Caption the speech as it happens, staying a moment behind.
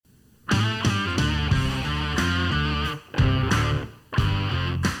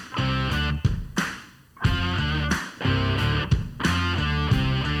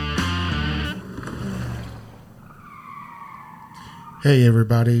Hey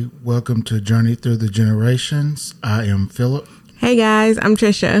everybody, welcome to Journey Through the Generations. I am Philip. Hey guys, I'm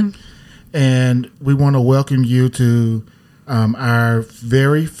Trisha. And we want to welcome you to our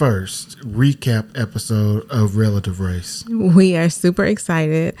very first recap episode of Relative Race. We are super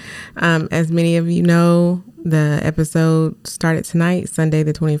excited. As many of you know, the episode started tonight, Sunday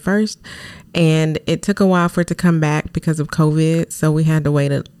the 21st, and it took a while for it to come back because of COVID, so we had to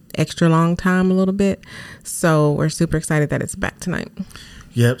wait an extra long time a little bit. So we're super excited that it's back tonight.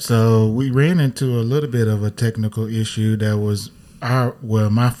 Yep, so we ran into a little bit of a technical issue that was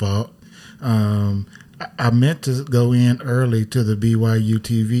my fault. I meant to go in early to the BYU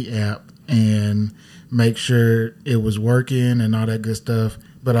TV app and make sure it was working and all that good stuff,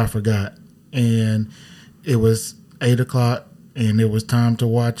 but I forgot. And it was 8 o'clock and it was time to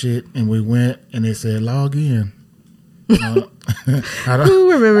watch it, and we went and it said log in.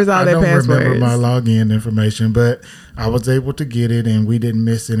 Who remembers all their passwords? I don't remember my login information, but I was able to get it and we didn't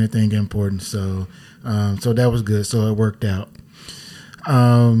miss anything important. So that was good. So it worked out.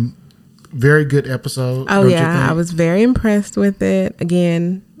 Very good episode. Oh yeah, I was very impressed with it.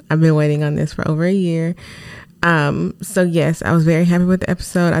 Again, I've been waiting on this for over a year. So yes, I was very happy with the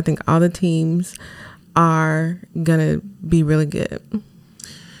episode. I think all the teams are gonna be really good.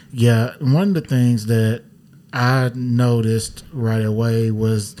 Yeah, one of the things that I noticed right away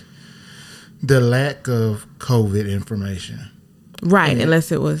was the lack of COVID information. Right, unless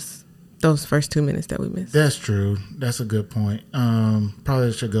it was those first 2 minutes that we missed. That's true. That's a good point.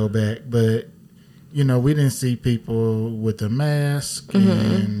 Probably should go back, but we didn't see people with a mask,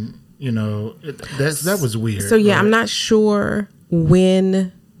 and that was weird. So yeah, right? I'm not sure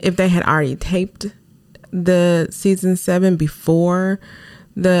if they had already taped the season 7 before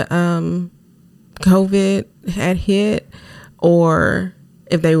the COVID had hit, or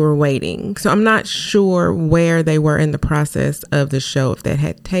if they were waiting. So I'm not sure where they were in the process of the show, if that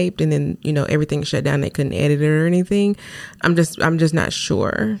had taped and then everything shut down, they couldn't edit it or anything. I'm just not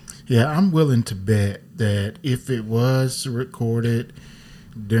sure. Yeah, I'm willing to bet that if it was recorded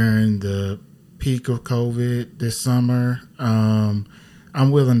during the peak of COVID this summer, I'm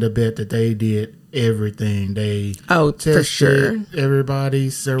willing to bet that they did everything. They tested for sure everybody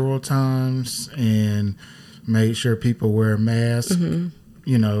several times and made sure people wear masks,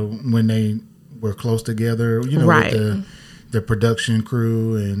 when they were close together, right, with the production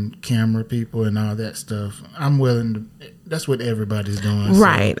crew and camera people and all that stuff. I'm willing to, that's what everybody's doing.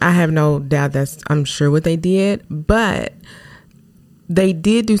 Right. So. I have no doubt I'm sure what they did, but they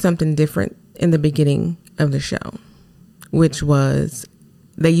did do something different in the beginning of the show, which was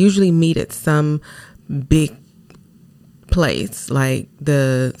they usually meet at some big place like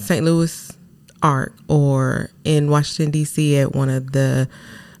the St. Louis Ark or in Washington, D.C. at one of the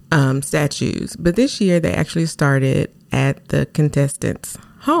statues. But this year they actually started at the contestants'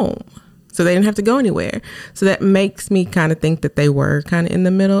 home. So they didn't have to go anywhere. So that makes me kind of think that they were kind of in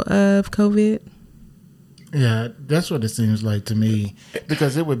the middle of COVID. Yeah, that's what it seems like to me,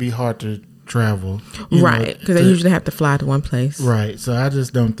 because it would be hard to travel. Right, because they usually have to fly to one place. Right, so I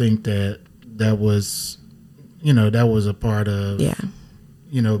just don't think that was, that was a part of,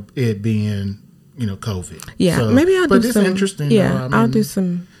 it being, COVID. Yeah, so, maybe I'll do some. But it's interesting. Yeah, I'll do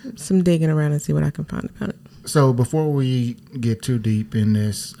some digging around and see what I can find about it. So before we get too deep in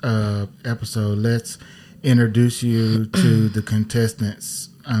this episode, let's introduce you to the contestants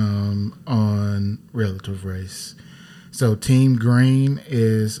on Relative Race. So Team Green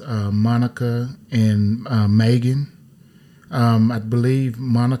is Monica and Megan. I believe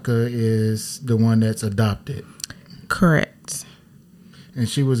Monica is the one that's adopted. Correct. And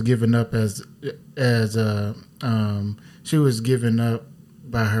she was given up she was given up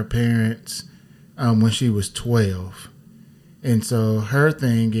by her parents when she was 12. And so her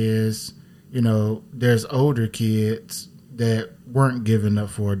thing is, there's older kids that weren't given up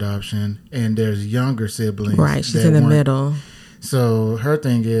for adoption, and there's younger siblings. Right, she's in the middle. So her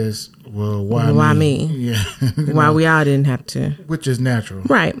thing is, well, why me? Yeah, why we all didn't have to, which is natural,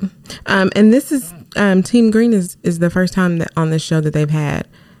 right? And this is Team Green is the first time that on this show that they've had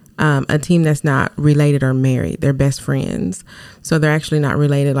a team that's not related or married. They're best friends, so they're actually not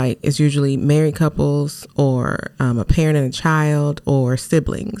related. Like it's usually married couples or a parent and a child or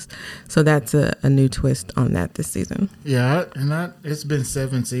siblings. So that's a new twist on that this season. Yeah, it's been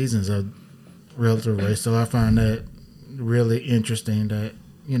 7 seasons of Relative Race, so I find that really interesting that,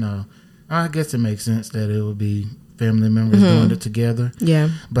 I guess it makes sense that it would be family members doing it together. Yeah.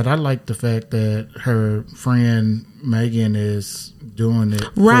 But I like the fact that her friend Megan is doing it.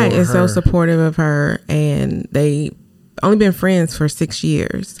 Right. Is so supportive of her, and they only been friends for 6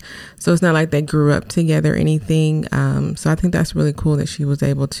 years. So it's not like they grew up together or anything. So I think that's really cool that she was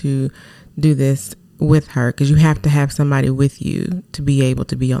able to do this with her, because you have to have somebody with you to be able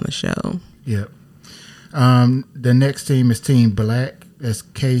to be on the show. Yep. The next team is Team Black. That's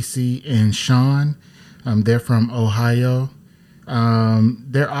Casey and Sean. They're from Ohio.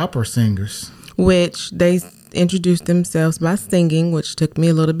 They're opera singers. Which they introduced themselves by singing, which took me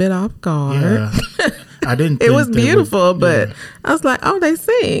a little bit off guard. Yeah. I didn't It think was they beautiful, would, but yeah. I was like, oh, they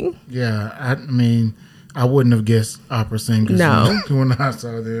sing. Yeah, I mean, I wouldn't have guessed opera singers No. when I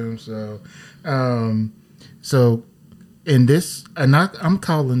saw them. So in this, and I'm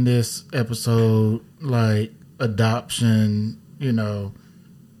calling this episode like adoption, I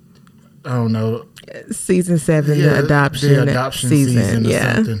don't know. Season 7, the adoption season. or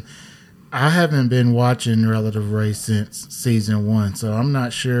Yeah. something. I haven't been watching Relative Race since season 1, so I'm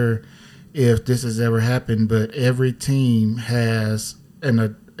not sure if this has ever happened, but every team has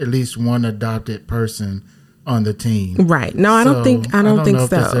at least one adopted person on the team. Right. No, I don't think I don't think know so. if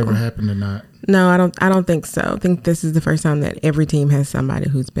that's ever happened or not. No, I don't think so. I think this is the first time that every team has somebody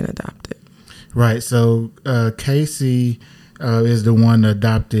who's been adopted. Right. So Casey is the one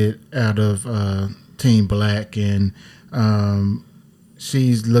adopted out of Team Black, and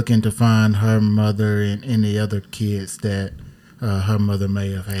she's looking to find her mother and any other kids that her mother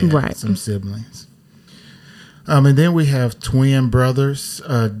may have had, Right. some siblings. And then we have twin brothers,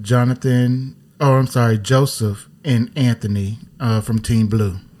 Joseph and Anthony from Team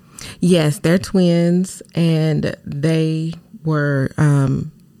Blue. Yes, they're twins, and they were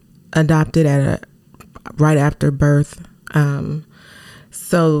adopted right after birth.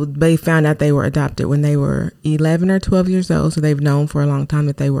 So they found out they were adopted when they were 11 or 12 years old. So they've known for a long time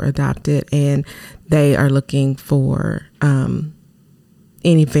that they were adopted, and they are looking for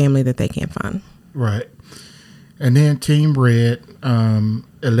any family that they can find. Right. And then Team Red,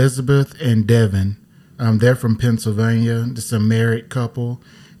 Elizabeth and Devin, they're from Pennsylvania. It's a married couple,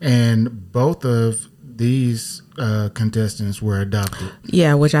 and both of these contestants were adopted.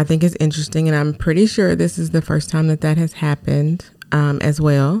 Yeah, which I think is interesting, and I'm pretty sure this is the first time that has happened as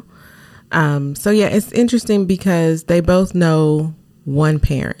well. So yeah, it's interesting because they both know one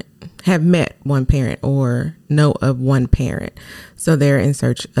parent, have met one parent, or know of one parent. So they're in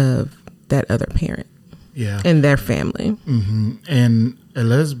search of that other parent. Yeah. And their family. Mm-hmm. And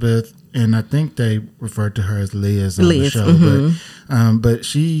Elizabeth, and I think they refer to her as Liz on the show, mm-hmm. but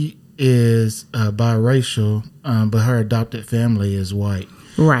she is biracial, but her adopted family is white.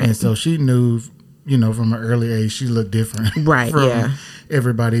 Right. And so she knew, from an early age, she looked different right, from yeah.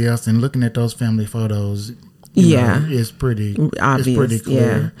 everybody else. And looking at those family photos, it's pretty obvious. It's pretty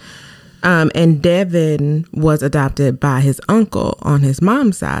clear. Yeah. And Devin was adopted by his uncle on his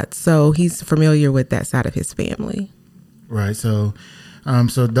mom's side, so he's familiar with that side of his family. Right. So,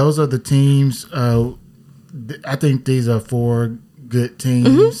 so those are the teams. I think these are 4 good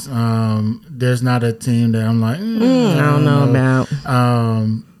teams. Mm-hmm. There's not a team that I'm like, I don't know about.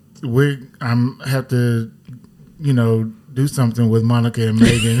 I'm have to, do something with Monica and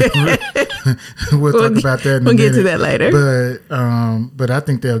Megan. we'll talk about that in a minute. We'll get to that later. But I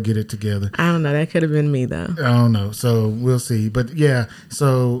think they'll get it together. I don't know. That could have been me, though. I don't know. So we'll see. But yeah,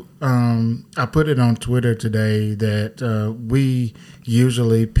 so I put it on Twitter today that we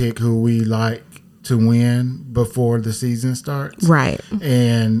usually pick who we like to win before the season starts. Right.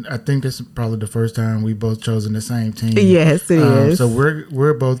 And I think this is probably the first time we both chosen the same team. Yes, it is. So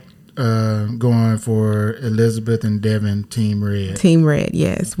we're both going for Elizabeth and Devin, Team Red. Team Red,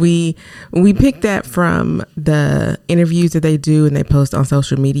 yes. We picked that from the interviews that they do and they post on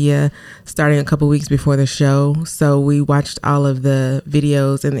social media starting a couple weeks before the show. So we watched all of the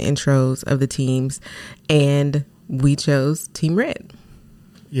videos and the intros of the teams, and we chose Team Red.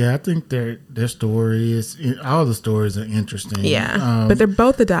 Yeah, I think their story is, all the stories are interesting. Yeah, but they're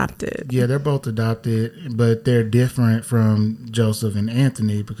both adopted. Yeah, they're both adopted, but they're different from Joseph and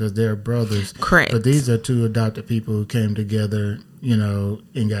Anthony because they're brothers. Correct. But these are 2 adopted people who came together,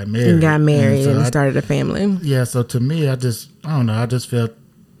 and got married. And started a family. Yeah, so to me, I just felt, that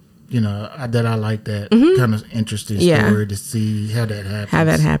I like that kind of interesting story to see how that happens. How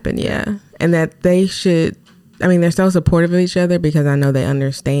that happened, yeah. And that they should... they're so supportive of each other because I know they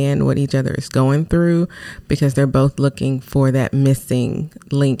understand what each other is going through because they're both looking for that missing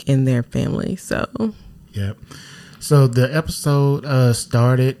link in their family. So, yeah. So the episode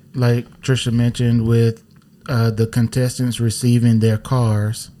started, like Trisha mentioned, with the contestants receiving their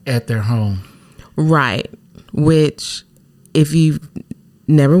cars at their home. Right. Which, if you've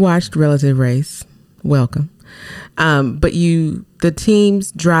never watched Relative Race, welcome. But the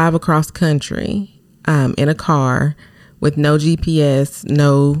teams drive across country in a car with no GPS,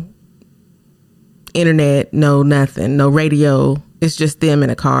 no internet, no nothing, no radio. It's just them in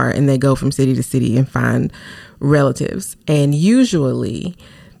a car, and they go from city to city and find relatives. And usually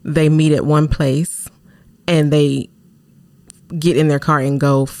they meet at one place and they get in their car and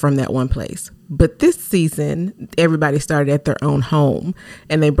go from that one place. But this season, everybody started at their own home,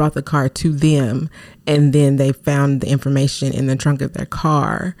 and they brought the car to them, and then they found the information in the trunk of their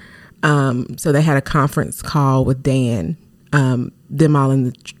car. So they had a conference call with Dan, them all in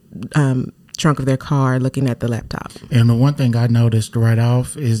the trunk of their car looking at the laptop. And the one thing I noticed right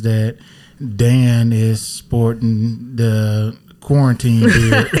off is that Dan is sporting the quarantine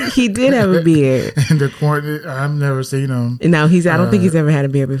beard. He did have a beard. And the quarantine, I've never seen him. No, I don't think he's ever had a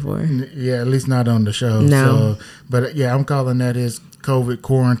beard before. Yeah, at least not on the show. No. So, but yeah, I'm calling that his COVID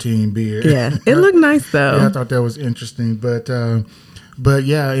quarantine beard. Yeah, it looked nice though. Yeah, I thought that was interesting. But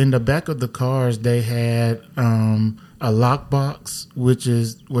yeah, in the back of the cars, they had a lockbox, which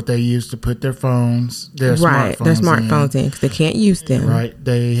is what they use to put their phones, their smartphones in, because they can't use them. Right.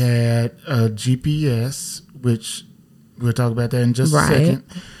 They had a GPS, which we'll talk about that in just a second.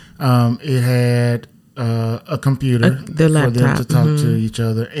 It had a computer the laptop, for them to talk to each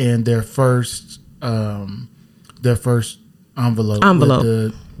other, and their first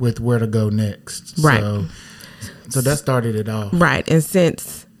envelope with where to go next. Right. So that started it off. Right. And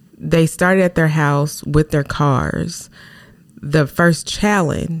since they started at their house with their cars, the first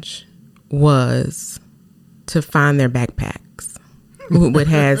challenge was to find their backpacks.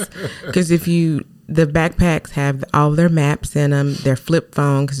 Because the backpacks have all their maps in them, their flip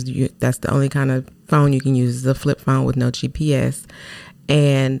phone, because that's the only kind of phone you can use is a flip phone with no GPS,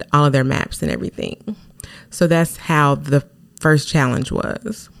 and all of their maps and everything. So that's how the first challenge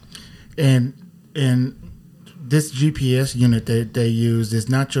was. And this GPS unit that they use is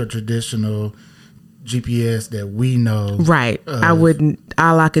not your traditional GPS that we know. Right.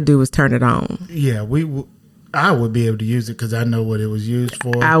 All I could do was turn it on. Yeah, I would be able to use it because I know what it was used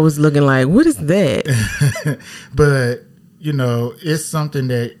for. I was looking like, what is that? But, it's something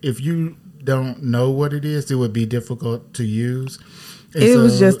that if you don't know what it is, it would be difficult to use. And it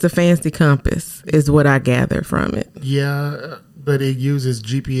was just a fancy compass is what I gathered from it. Yeah, but it uses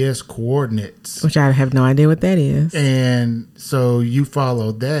GPS coordinates. Which I have no idea what that is. And so you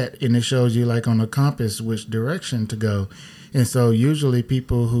follow that, and it shows you, like on a compass, which direction to go. And so usually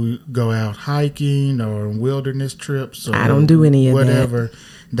people who go out hiking or wilderness trips or I don't do any of whatever,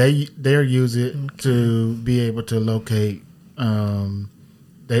 they use it to be able to locate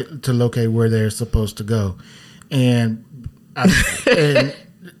where they're supposed to go. And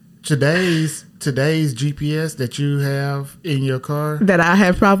today's GPS that you have in your car that I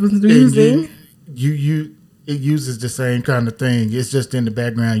have problems using, it uses the same kind of thing. It's just in the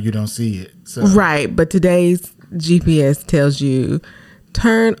background, you don't see it. So. Right, but today's GPS tells you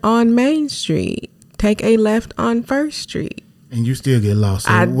turn on Main Street, take a left on First Street. And you still get lost.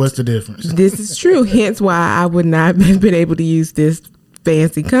 So what's the difference? This is true. Hence why I would not have been able to use this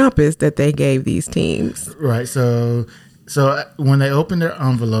fancy compass that they gave these teams. Right. So when they opened their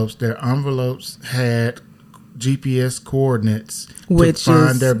envelopes had GPS coordinates to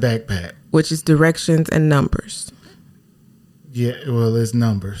find their backpack. Which is directions and numbers. Yeah, well, it's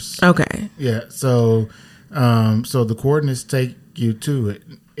numbers. Okay. Yeah, so the coordinates take you to it.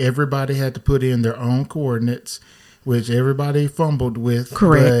 Everybody had to put in their own coordinates, which everybody fumbled with.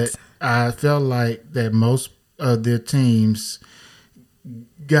 Correct. But I felt like that most of the teams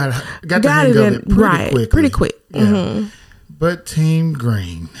got the hang of it pretty quick. Yeah. Mm-hmm. But Team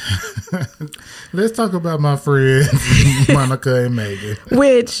Green. Let's talk about my friends, Monica and Megan.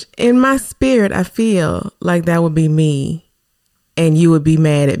 Which, in my spirit, I feel like that would be me. And you would be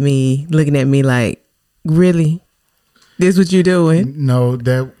mad at me, looking at me like, really? This what you doing? No,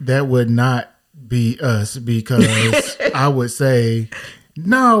 that would not be us, because I would say,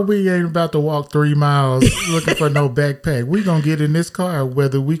 no, we ain't about to walk 3 miles looking for no backpack. We gonna get in this car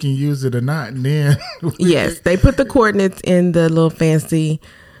whether we can use it or not. And then yes, they put the coordinates in the little fancy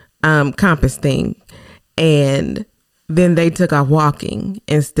compass thing, and then they took off walking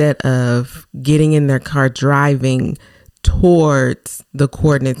instead of getting in their car driving towards the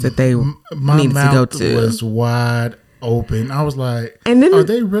coordinates that they needed to go to. My mouth was wide open. I was like, are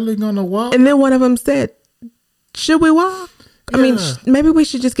they really gonna walk? And then one of them said, should we walk? I mean, maybe we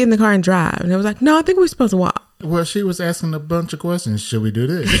should just get in the car and drive. And I was like, no, I think we're supposed to walk. Well, she was asking a bunch of questions. Should we do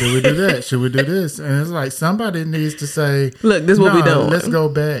this? Should we do that? Should we do this? And it's like, somebody needs to say, look, this is what we doing. Let's go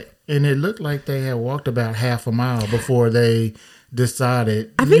back. And it looked like they had walked about half a mile before they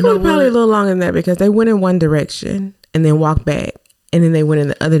decided. I think it was probably a little longer than that, because they went in one direction and then walked back and then they went in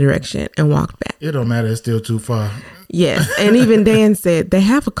the other direction and walked back. It don't matter. It's still too far. Yes. And even Dan said, they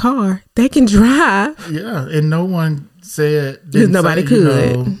have a car. They can drive. Yeah. And no one said. Because nobody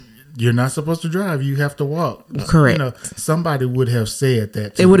could. You're not supposed to drive. You have to walk. Correct. Somebody would have said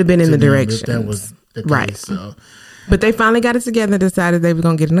that. It would have been in the direction. That was the case. Right. So. But they finally got it together, decided they were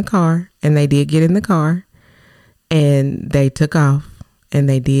going to get in the car. And they did get in the car. And they took off. And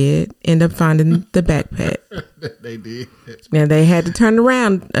they did end up finding the backpack. They did. Now, they had to turn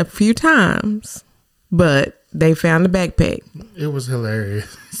around a few times. But they found the backpack. It was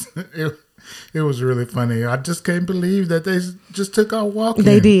hilarious. It was really funny. I just can't believe that they just took off walking.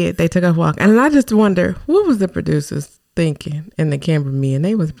 They did. They took off walking. And I just wonder, what was the producers thinking and the cameramen?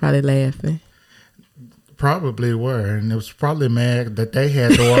 They was probably laughing. Probably were. And it was probably mad that they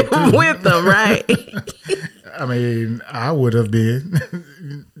had to walk too. With them, right? I mean, I would have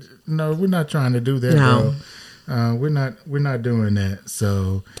been. No, we're not trying to do that. No. We're not doing that.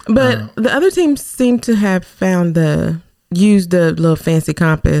 So, but the other teams seem to have used the little fancy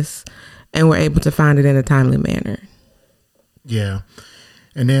compass and were able to find it in a timely manner. Yeah.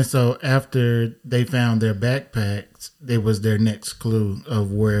 And then so after they found their backpacks, it was their next clue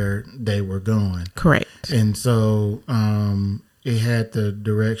of where they were going. Correct. And so it had the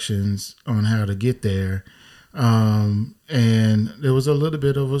directions on how to get there. And there was a little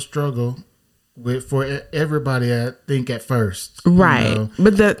bit of a struggle for everybody, I think, at first. Right.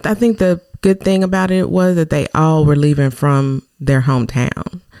 But I think the good thing about it was that they all were leaving from their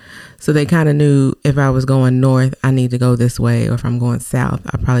hometown. So they kind of knew if I was going north, I need to go this way. Or if I'm going south,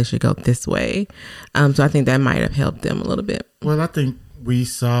 I probably should go this way. So I think that might have helped them a little bit. Well, I think we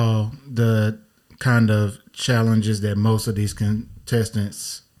saw the kind of challenges that most of these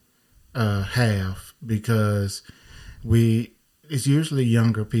contestants have, because it's usually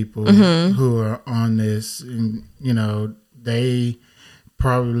younger people who are on this, and they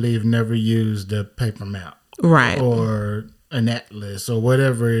probably have never used a paper map, right, or an atlas or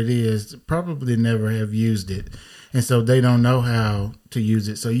whatever it is. Probably never have used it, and so they don't know how to use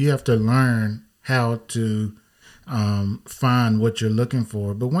it. So you have to learn how to find what you're looking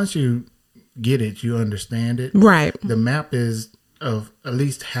for. But once you get it, you understand it. Right. The map is of at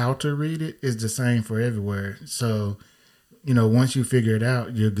least how to read it is the same for everywhere. So, once you figure it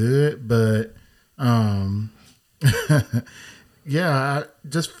out, you're good. But, yeah,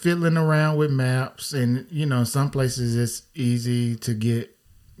 just fiddling around with maps, and, some places it's easy to get,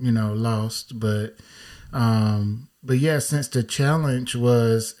 lost. But yeah, since the challenge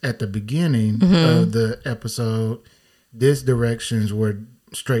was at the beginning of the episode, these directions were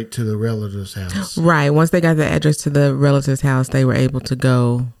straight to the relative's house. Right. Once they got the address to the relative's house, they were able to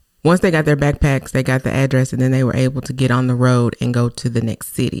go. Once they got their backpacks, they got the address, and then they were able to get on the road and go to the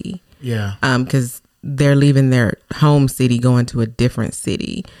next city. Yeah. Because they're leaving their home city, going to a different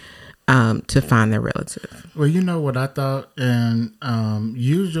city to find their relative. Well, you know what I thought? And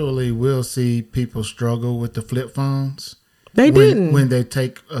usually we'll see people struggle with the flip phones. They didn't. When they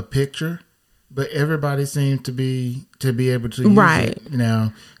take a picture. But everybody seemed to be able to use it.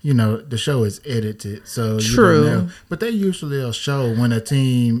 Now, the show is edited, so you don't know. But they usually will show when a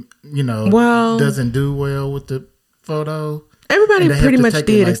team, doesn't do well with the photo. Everybody pretty much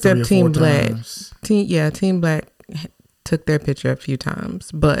did, except Team Black. Team Black took their picture a few times,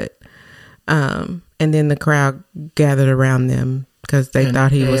 but and then the crowd gathered around them because they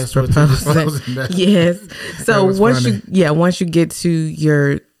thought he was proposing. Yes. So once you get to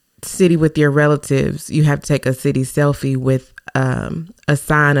your city with your relatives, you have to take a city selfie with a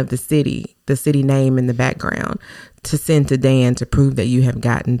sign of the city name in the background, to send to Dan to prove that you have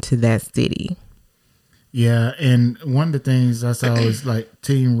gotten to that city. Yeah, and one of the things I saw was like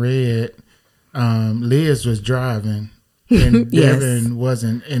Team Red, Liz was driving and Devin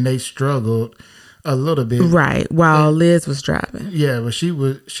wasn't, and they struggled a little bit. Right, while Liz was driving. Yeah, but she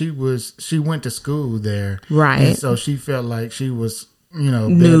went to school there. Right. And so she felt like she was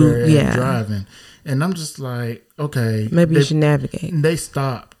better at driving. And I'm just like, okay. Maybe you should navigate. They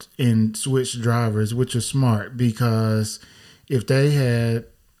stopped and switched drivers, which is smart, because if they had,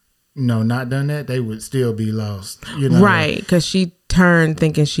 not done that, they would still be lost. Right, because she turned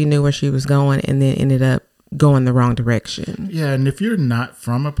thinking she knew where she was going and then ended up going the wrong direction. Yeah, and if you're not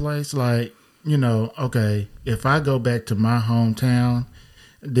from a place, like, okay, if I go back to my hometown,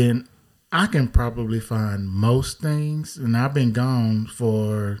 then I can probably find most things, and I've been gone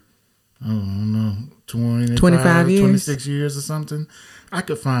for, I don't know, 25 years, 26 years or something. I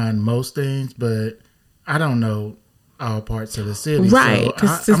could find most things, but I don't know all parts of the city. Right,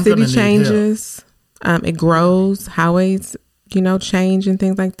 because the city changes, it grows, highways change and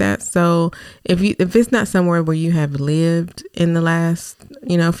things like that. So if it's not somewhere where you have lived in the last,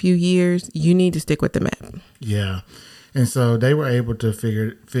 few years, you need to stick with the map. Yeah. And so they were able to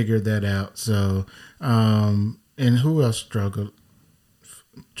figure that out. So, and who else struggled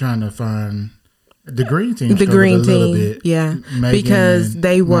trying to find the green team? The green a little team, bit, yeah, Megan because and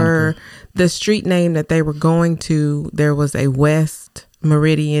they were Monica. the street name that they were going to. There was a West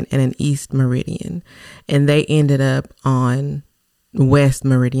Meridian and an East Meridian, and they ended up on West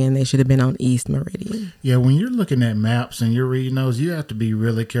Meridian. They should have been on East Meridian. Yeah, when you're looking at maps and you're reading those, you have to be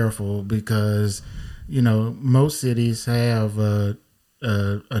really careful because, most cities have a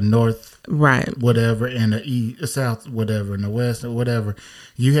north, Right. whatever, and a south, whatever, and a west, or whatever.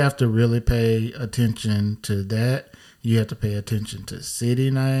 You have to really pay attention to that. You have to pay attention to city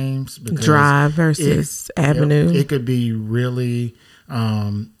names. Because Drive versus avenue. It could be really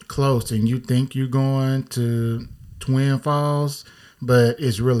close, and you think you're going to Twin Falls, but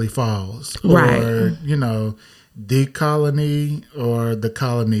it's really Falls. Right. Or, the Colony or the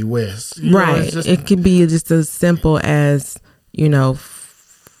Colony West. Right. It could be just as simple as,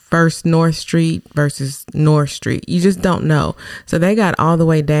 First North Street versus North Street. You just don't know. So they got all the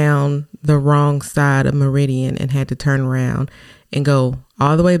way down the wrong side of Meridian and had to turn around and go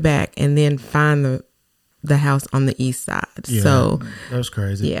all the way back and then find the house on the east side. Yeah, So that was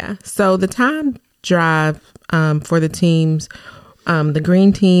crazy. yeah. So the time drive for the teams, the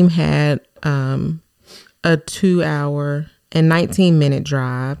green team had a 2 hour and 19-minute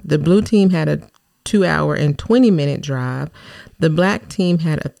drive. The blue team had a 2 hour and 20-minute drive. The black team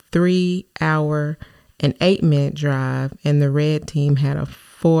had a 3 hour and 8-minute drive, and the red team had a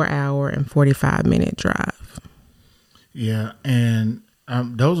 4 hour and 45-minute drive. Yeah, and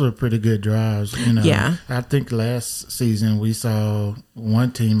those are pretty good drives. Yeah. I think last season we saw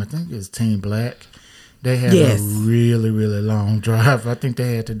one team, I think it was Team Black. They had Yes. a really, really long drive. I think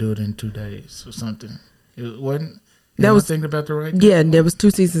they had to do it in 2 days or something. It wasn't. That was thinking about the right. Yeah, there was 2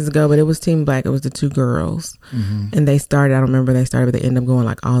 seasons ago, but it was Team Black. It was the 2 girls, and they started. I don't remember they started, but they ended up going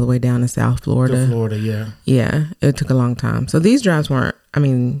like all the way down to South Florida. To Florida, yeah. Yeah, it took a long time. So these drives weren't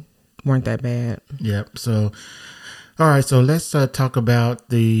that bad. Yep. So, all right. So let's talk about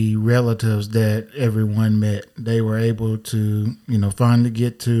the relatives that everyone met. They were able to, finally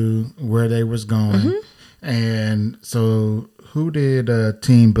get to where they was going. And so, who did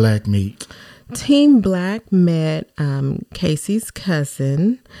Team Black meet? Team Black met Casey's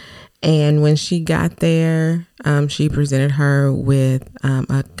cousin, and when she got there, she presented her with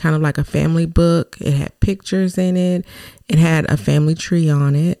a kind of like a family book. It had pictures in it. It had a family tree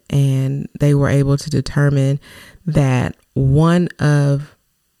on it, and they were able to determine that one of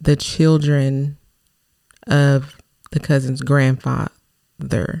the children of the cousin's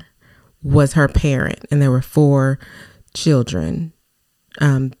grandfather was her parent, and there were 4 children.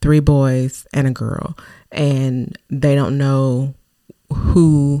 3 boys and a girl, and they don't know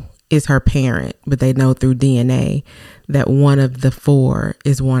who is her parent, but they know through DNA that one of the 4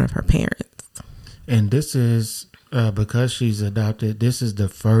 is one of her parents. And this is because she's adopted. This is the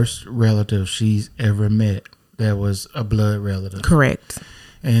first relative she's ever met that was a blood relative. Correct.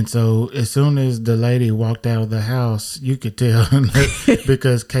 And so as soon as the lady walked out of the house, you could tell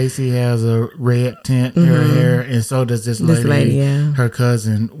because Casey has a red tint in her hair, and so does this lady. Yeah. Her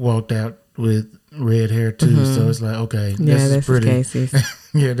cousin walked out with red hair too. So it's like, okay, This is Casey's.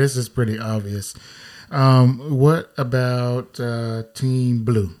 Yeah, this is pretty obvious. What about Team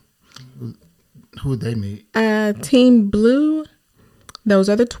Blue? Who they meet? Team Blue, those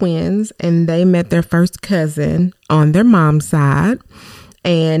are the twins, and they met their first cousin on their mom's side.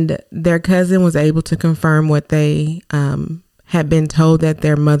 And their cousin was able to confirm what they had been told that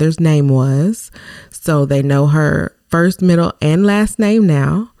their mother's name was. So they know her first, middle, and last name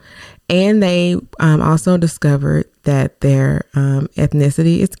now. And they also discovered that their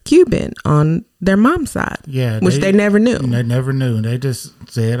ethnicity is Cuban on their mom's side. Yeah, which they never knew. They never knew. They just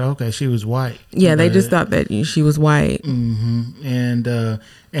said, okay, she was white. Yeah, they just thought that she was white. And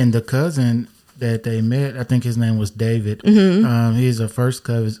the cousin that they met, I think his name was David. He's a first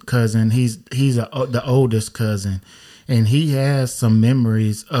cousin. He's the oldest cousin, and he has some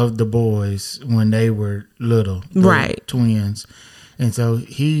memories of the boys when they were little, right? Twins, and so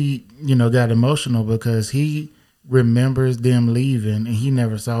he, got emotional because he remembers them leaving, and he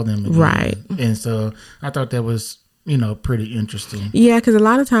never saw them again. Right. And so I thought that was, pretty interesting. Yeah, because a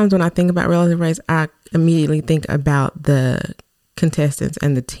lot of times when I think about relative race, I immediately think about the contestants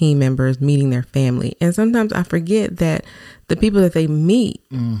and the team members meeting their family. And sometimes I forget that the people that they meet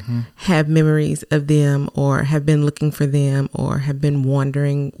have memories of them, or have been looking for them, or have been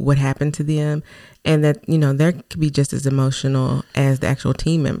wondering what happened to them. And that, they could be just as emotional as the actual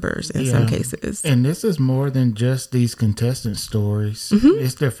team members in some cases. And this is more than just these contestant stories.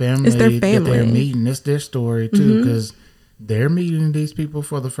 It's their family, that they're meeting. It's their story too, because they're meeting these people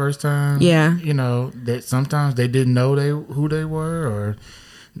for the first time. Yeah. That sometimes they didn't know who they were, or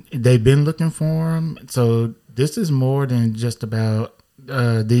they've been looking for them. So this is more than just about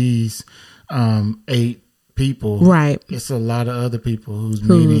these 8 people. Right. It's a lot of other people who's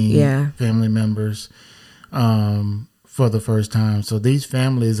meeting family members for the first time. So these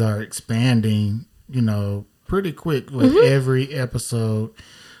families are expanding, pretty quick with every episode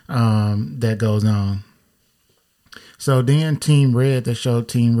that goes on. So then Team Red, they showed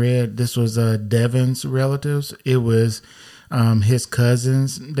Team Red. This was Devin's relatives. It was his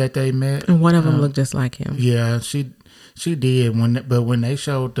cousins that they met. And one of them looked just like him. Yeah, she did. But when they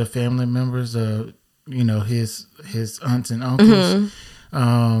showed the family members, his aunts and uncles.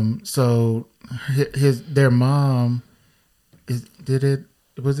 So their mom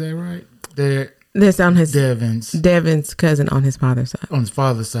was that right? That's on his Devin's cousin on his father's side. On his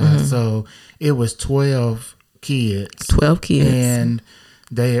father's side. So it was 12 kids. 12 kids. And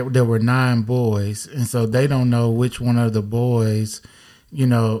there were 9 boys. And so they don't know which one of the boys,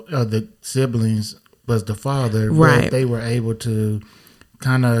 of the siblings was the father. Right. But they were able to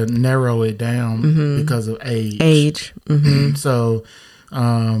kind of narrow it down because of age. So,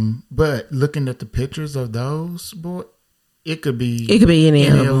 but looking at the pictures of those boys, it could be any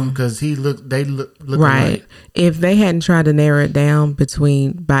of them, because they look right. Alike. If they hadn't tried to narrow it down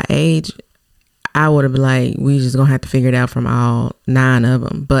by age, I would have been like, we just gonna have to figure it out from all 9 of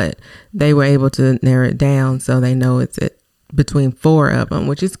them. But they were able to narrow it down, so they know it's between 4 of them,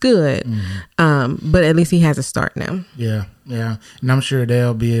 which is good. But at least he has a start now. Yeah. And I'm sure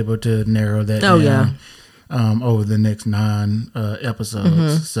they'll be able to narrow that down over the next 9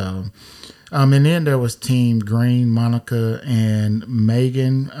 episodes. So, and then there was Team Green, Monica and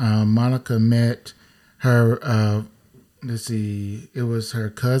Megan. Monica met her, it was her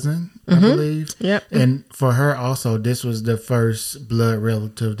cousin, I believe. Yep. And for her also, this was the first blood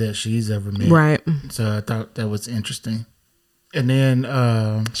relative that she's ever met. Right. So I thought that was interesting. And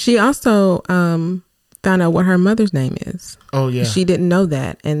then she also found out what her mother's name is. Oh yeah, she didn't know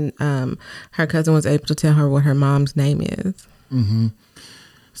that, and her cousin was able to tell her what her mom's name is.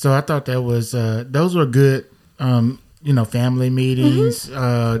 So I thought that was those were good, family meetings.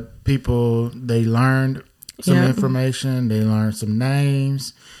 People, they learned some information. They learned some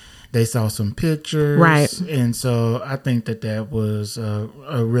names. They saw some pictures, right? And so I think that was a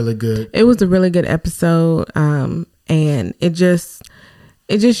really good. It was a really good episode. And it just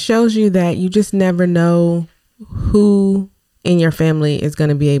shows you that you just never know who in your family is going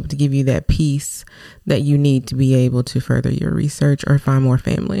to be able to give you that piece that you need to be able to further your research or find more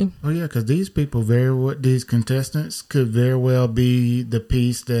family. Oh yeah, because these contestants could very well be the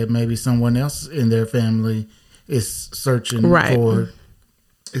piece that maybe someone else in their family is searching for.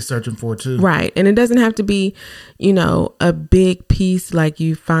 Is searching for too. Right, and it doesn't have to be, a big piece like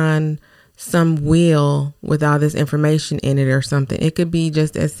you find some will with all this information in it or something. It could be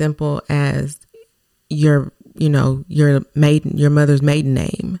just as simple as your mother's maiden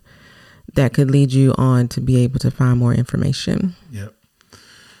name that could lead you on to be able to find more information. Yep.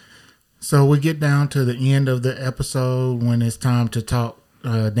 So we get down to the end of the episode when it's time to talk.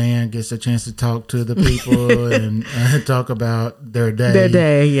 Dan gets a chance to talk to the people and talk about their day. Their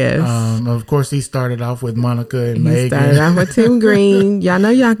day, yes. Of course, he started off with Monica and Megan. He started off with Team Green. Y'all know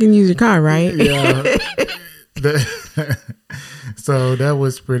y'all can use your car, right? Yeah. So that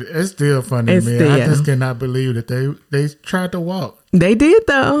was pretty. It's still funny to me. I just cannot believe that they tried to walk. They did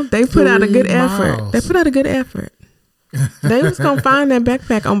though. They put out a good effort. They was gonna find that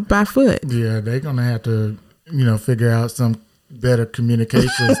backpack by foot. Yeah, they're gonna have to, figure out some better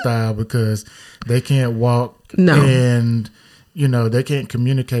communication style, because they can't walk and they can't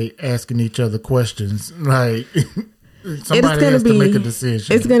communicate asking each other questions. Like somebody has to make a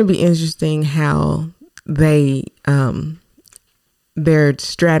decision. It's going to be interesting how they their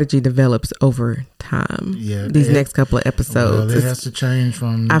strategy develops over time. Yeah, these next couple of episodes. Well, it has to change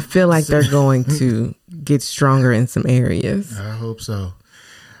from. I feel like they're going to get stronger in some areas. I hope so.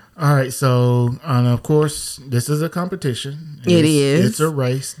 All right, so of course, this is a competition. It is. It's a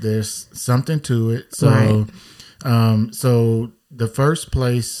race. There's something to it. So, so the first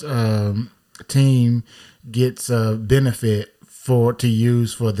place team gets a benefit to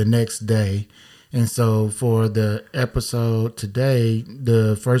use for the next day, And so for the episode today,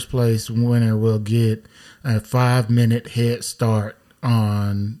 the first place winner will get a 5-minute head start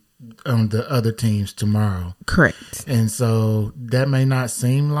on the other teams tomorrow. Correct. And so that may not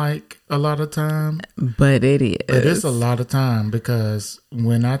seem like a lot of time, but it is. But it's a lot of time, because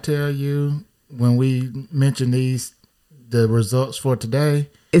when I tell you, when we mention the results for today,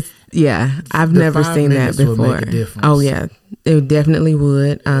 I've never seen that before. Oh yeah, it definitely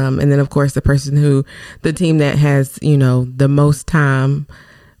would. And then of course the team that has, the most time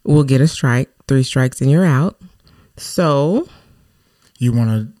will get a strike. 3 strikes and you're out. So you want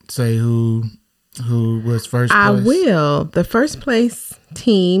to say who was first place? I will. The first place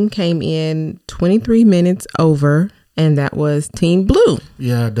team came in 23 minutes over, and that was Team Blue.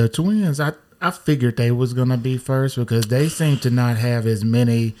 Yeah, the Twins, I figured they was going to be first because they seem to not have as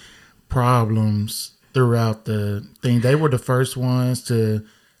many problems throughout the thing. They were the first ones to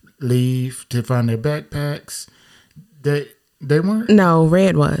leave to find their backpacks. They weren't? No,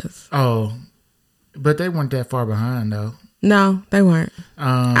 Red was. Oh, but they weren't that far behind, though. No, they weren't.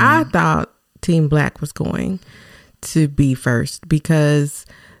 I thought Team Black was going to be first because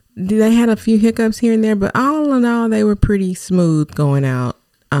they had a few hiccups here and there, but all in all, they were pretty smooth going out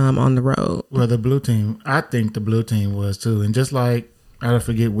on the road. Well, the blue team, I think the blue team was too. And just like, I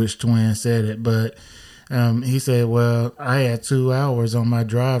forget which twin said it, but he said, well, I had 2 hours on my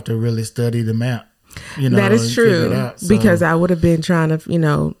drive to really study the map. That is true, because I would have been trying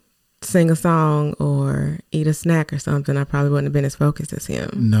to, sing a song or eat a snack or something. I probably wouldn't have been as focused as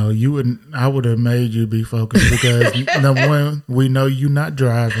him. No, you wouldn't. I would have made you be focused because number one, we know you're not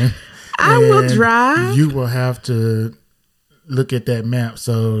driving. I will drive. You will have to look at that map.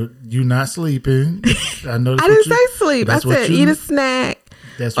 So you're not sleeping. I know. I didn't say sleep. I said eat a snack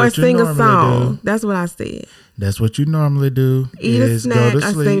or sing a song. That's what I said. That's what you normally do. Eat a snack or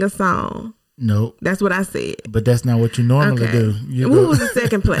sing a song. Nope. That's what I said. But that's not what you normally do. Who was the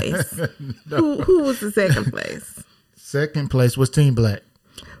second place? No. Who was the second place? Second place was Team Black.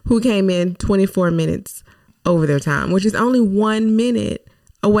 Who came in 24 minutes over their time, which is only 1 minute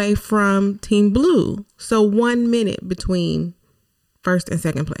away from Team Blue. So 1 minute between first and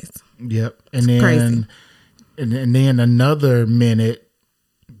second place. Yep. And then crazy. And then another minute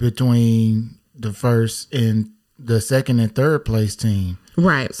between the first and the second and third place team.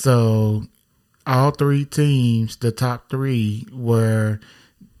 Right. So all 3 teams, the top 3, were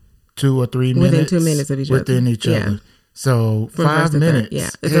 2 or 3 minutes within 2 minutes of each other. So from 5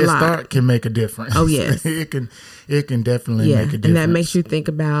 minutes, it's head a lot. Start can make a difference. Oh yes, it can definitely make a difference. And that makes you think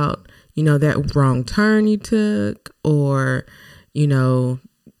about that wrong turn you took, or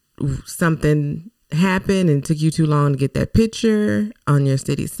something happened and took you too long to get that picture on your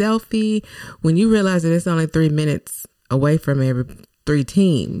city selfie. When you realize that it's only 3 minutes away from every 3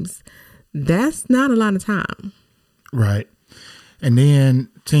 teams, that's not a lot of time. Right. And then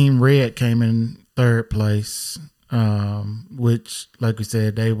Team Red came in third place, which, like we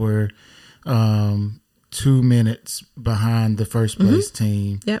said, they were 2 minutes behind the first place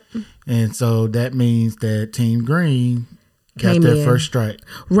team. Yep. And so that means that Team Green got their first strike.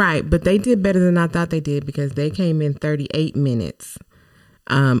 Right. But they did better than I thought they did, because they came in 38 minutes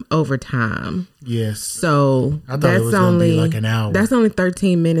overtime. Yes. So I thought it was only like an hour. That's only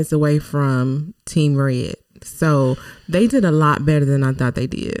 13 minutes away from Team Red. So they did a lot better than I thought they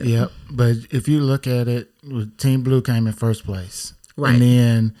did. Yep. But if you look at it, Team Blue came in first place. Right. And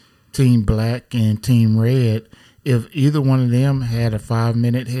then Team Black and Team Red, if either one of them had a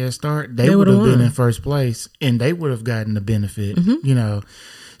 5-minute head start, they would have been in first place, and they would have gotten the benefit,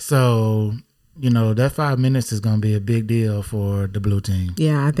 So, that 5 minutes is going to be a big deal for the blue team.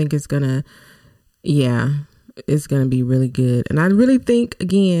 Yeah, I think it's going to be really good. And I really think,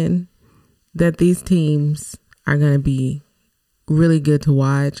 again, that these teams are going to be really good to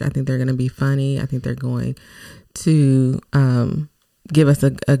watch. I think they're going to be funny. I think they're going to give us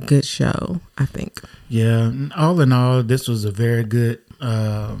a good show, I think. Yeah, all in all, this was a very good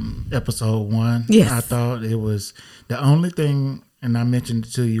episode 1. Yes. I thought it was the only thing, and I mentioned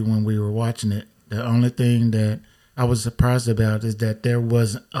it to you when we were watching it, the only thing that I was surprised about is that there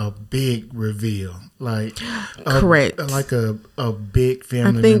wasn't a big reveal. Correct. Like a big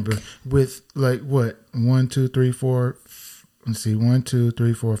family member with 1, 2, 3, 4, let's see, 1, 2,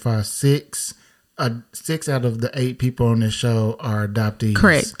 3, 4, 5, 6. 6 out of the 8 people on this show are adoptees.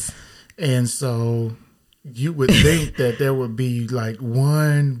 Correct. And so you would think that there would be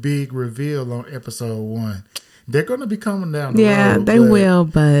one big reveal on episode 1. They're going to be coming down the road. Yeah, they will,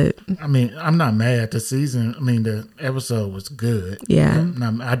 but... I mean, I'm not mad. The episode was good. Yeah.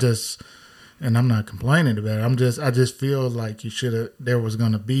 And I'm not complaining about it. I just feel like there was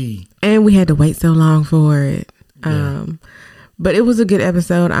going to be. And we had to wait so long for it. Yeah. But it was a good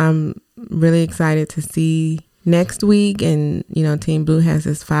episode. I'm really excited to see next week. And, Team Blue has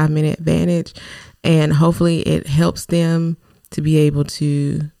this 5-minute advantage. And hopefully it helps them to be able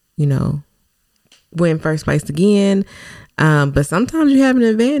to, win first place again. But sometimes you have an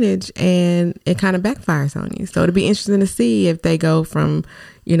advantage and it kind of backfires on you. So it'll be interesting to see if they go from,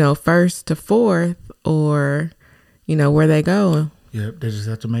 first to fourth or, where they go. Yep. They just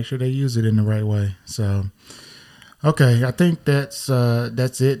have to make sure they use it in the right way. So, okay. I think that's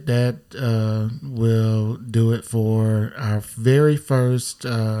it. That will do it for our very first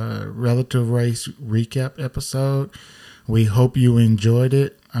relative race recap episode. We hope you enjoyed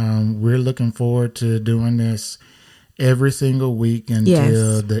it. We're looking forward to doing this every single week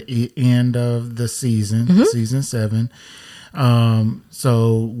until the end of the season, season 7.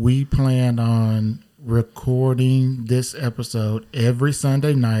 So we plan on recording this episode every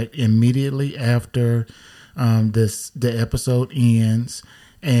Sunday night immediately after the episode ends,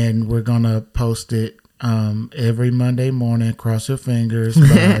 and we're gonna post it every Monday morning. Cross your fingers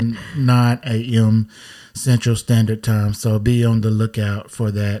by 9 a.m. Central Standard Time. So be on the lookout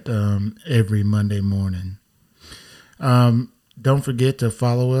for that every Monday morning. Don't forget to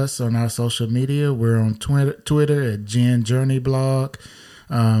follow us on our social media. We're on Twitter at Gen Journey Blog.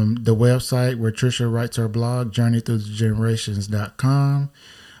 The website where Trisha writes her blog, journeythroughthegenerations.com.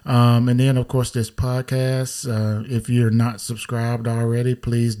 And then, of course, this podcast. If you're not subscribed already,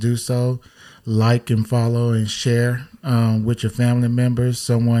 please do so. Like and follow and share with your family members,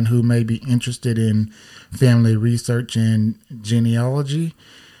 someone who may be interested in family research and genealogy.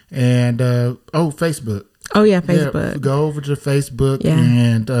 And, Facebook. Oh, yeah, Facebook. Yeah, go over to Facebook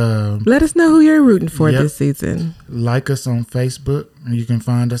and let us know who you're rooting for this season. Like us on Facebook. You can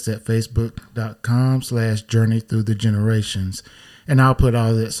find us at facebook.com/journeythroughthegenerations. And I'll put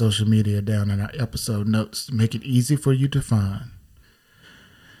all that social media down in our episode notes to make it easy for you to find.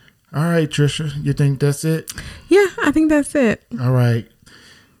 All right, Trisha, you think that's it? Yeah, I think that's it. All right.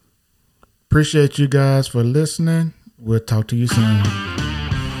 Appreciate you guys for listening. We'll talk to you soon.